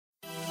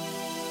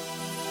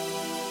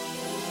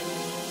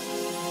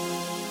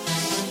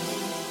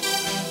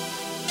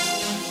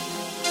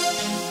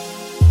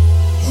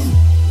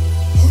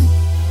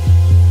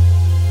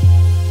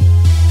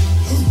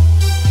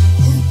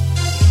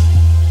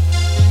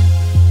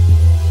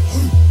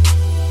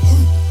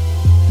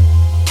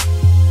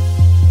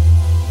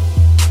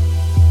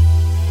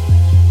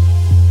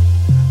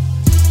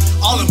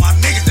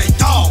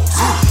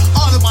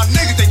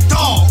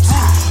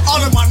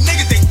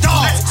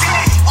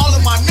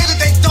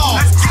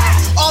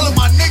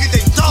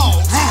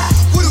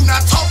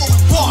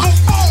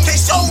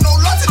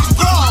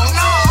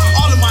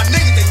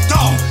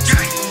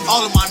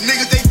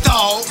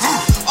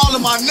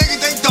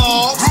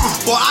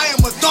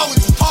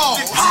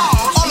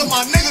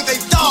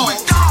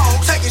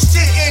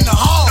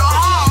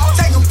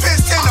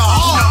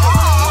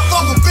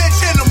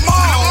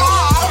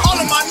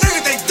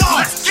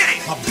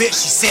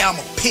She say I'm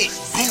a pit.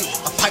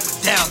 I pipe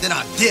it down, then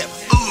I dip.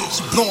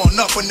 She blowing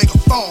up a nigga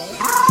phone.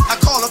 I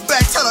call her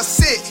back, tell her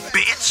sit.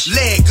 Bitch.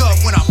 Leg up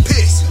when I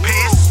piss.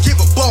 Give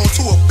a bone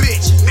to a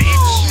bitch.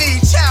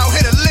 Need child,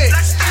 hit a lick.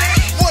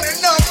 One and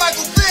none,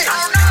 Michael Vick.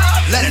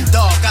 Let a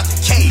dog out the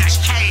cage.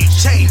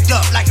 Chained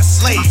up like a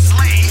slave.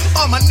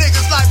 All my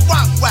niggas like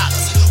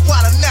Rottweilers.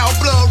 Wilder now,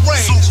 blood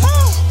range.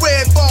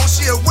 Red bone,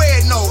 she a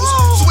red nose.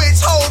 Switch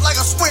hoes like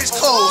a switch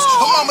clothes.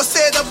 Her mama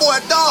said that boy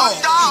a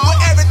dog. But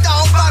every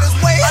dog found his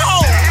way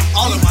home.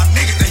 All of my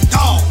niggas, they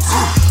dogs.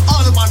 All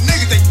of my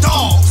niggas, they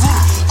dogs.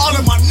 All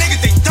of my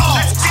niggas, they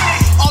dogs.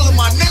 All of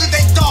my niggas,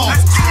 they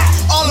dogs.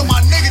 All of my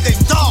niggas, they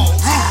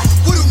dogs.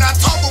 We do not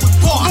talk, but we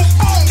bark.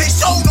 Can't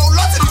show no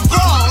love to the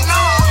ground.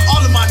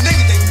 All of my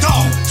niggas, they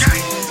dogs.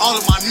 All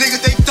of my niggas,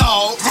 they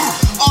dogs.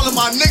 All of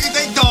my niggas,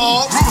 they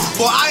dogs.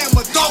 Boy, I am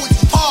a dog with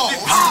the paws.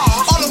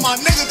 All of my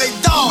niggas, they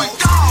dogs.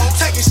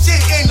 Taking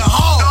shit in the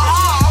hall.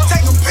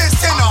 Taking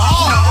piss in the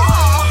hall.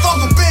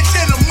 Fuck a bitch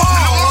in the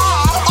mall.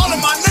 All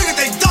of my niggas,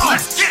 they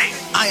dogs.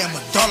 I am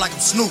a dog like I'm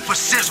Snoop.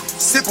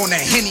 Sip on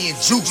that Henny and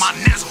juice.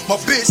 My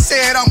bitch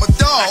said I'm a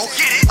dog.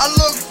 I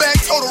look back,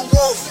 told the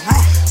roof.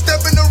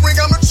 Step in the ring,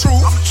 I'm the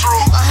truth.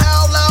 I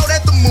howl loud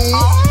at the moon.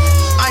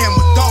 I am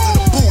a dog in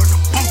the booth.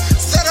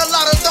 Said a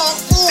lot of dog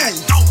food.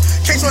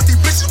 Can't trust these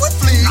bitches with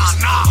fleas.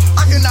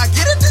 I cannot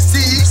get a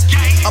disease.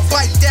 I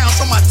bite down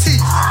from my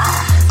teeth.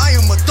 I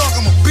am a dog,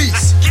 I'm a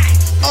beast.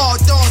 All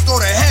dogs go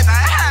to heaven.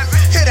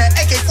 Hit that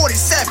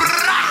AK-47.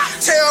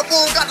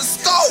 Terrible, got the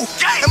skull.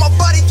 And my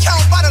body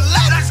count by the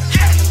letters.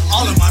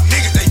 All of my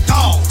niggas, they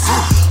dogs.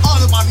 All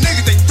of my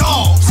niggas, they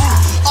dogs.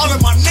 All of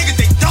my niggas,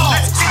 they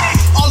dogs.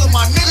 All of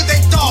my niggas,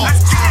 they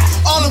dogs.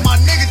 All of my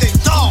niggas, they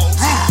dogs.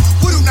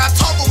 We do not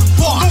talk, but we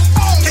bark.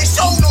 Can't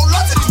show no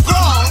love to the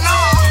ground.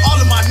 All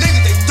of my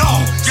niggas, they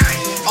dogs.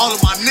 All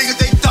of my niggas,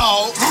 they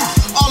dogs.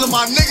 All of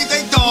my niggas,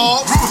 they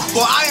dogs.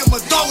 Boy, I am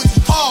a dog with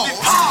the paws.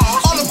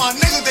 All of my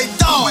niggas, they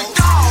dogs.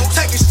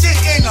 Taking shit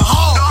in the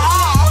hall.